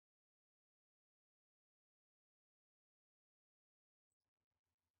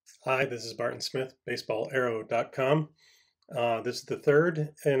Hi, this is Barton Smith, baseballarrow.com. This is the third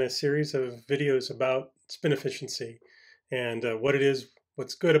in a series of videos about spin efficiency and what it is,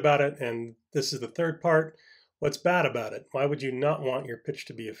 what's good about it, and this is the third part, what's bad about it. Why would you not want your pitch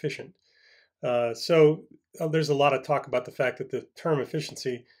to be efficient? There's a lot of talk about the fact that the term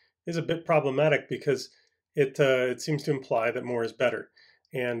efficiency is a bit problematic because it seems to imply that more is better.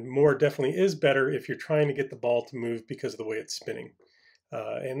 And more definitely is better if you're trying to get the ball to move because of the way it's spinning.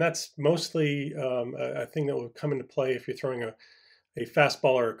 And that's mostly a thing that will come into play if you're throwing a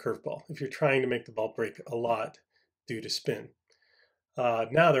fastball or a curveball, if you're trying to make the ball break a lot due to spin.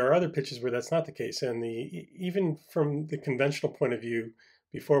 Now, there are other pitches where that's not the case. And even from the conventional point of view,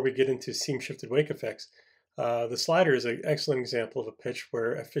 before we get into seam shifted wake effects, the slider is an excellent example of a pitch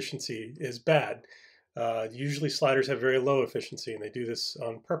where efficiency is bad. Usually sliders have very low efficiency, and they do this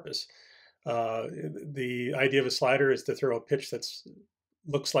on purpose. The idea of a slider is to throw a pitch that's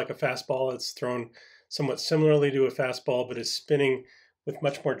looks like a fastball. It's thrown somewhat similarly to a fastball, but is spinning with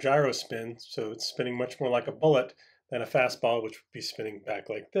much more gyro spin. So it's spinning much more like a bullet than a fastball, which would be spinning back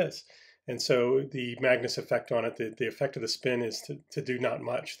like this. And so the Magnus effect on it, the effect of the spin is to do not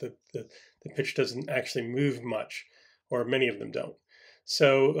much. The pitch doesn't actually move much, or many of them don't.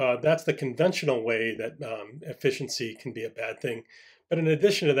 So that's the conventional way that efficiency can be a bad thing. But in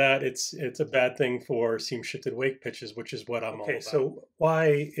addition to that, it's a bad thing for seam shifted wake pitches, which is what I'm all about. So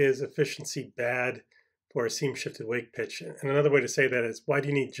why is efficiency bad for a seam shifted wake pitch? And another way to say that is, why do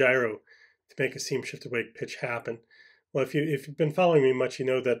you need gyro to make a seam shifted wake pitch happen? Well, if you've been following me much, you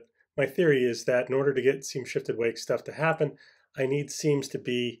know that my theory is that in order to get seam shifted wake stuff to happen, I need seams to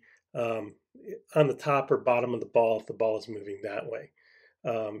be on the top or bottom of the ball if the ball is moving that way.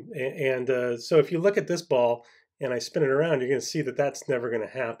 So if you look at this ball and I spin it around, you're going to see that that's never going to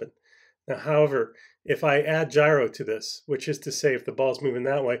happen. Now, however, if I add gyro to this, which is to say if the ball's moving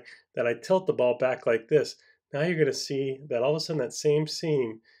that way, that I tilt the ball back like this, now you're going to see that all of a sudden that same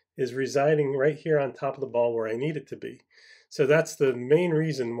seam is residing right here on top of the ball where I need it to be. So that's the main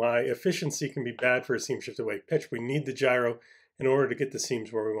reason why efficiency can be bad for a seam shifted wake pitch. We need the gyro in order to get the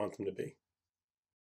seams where we want them to be.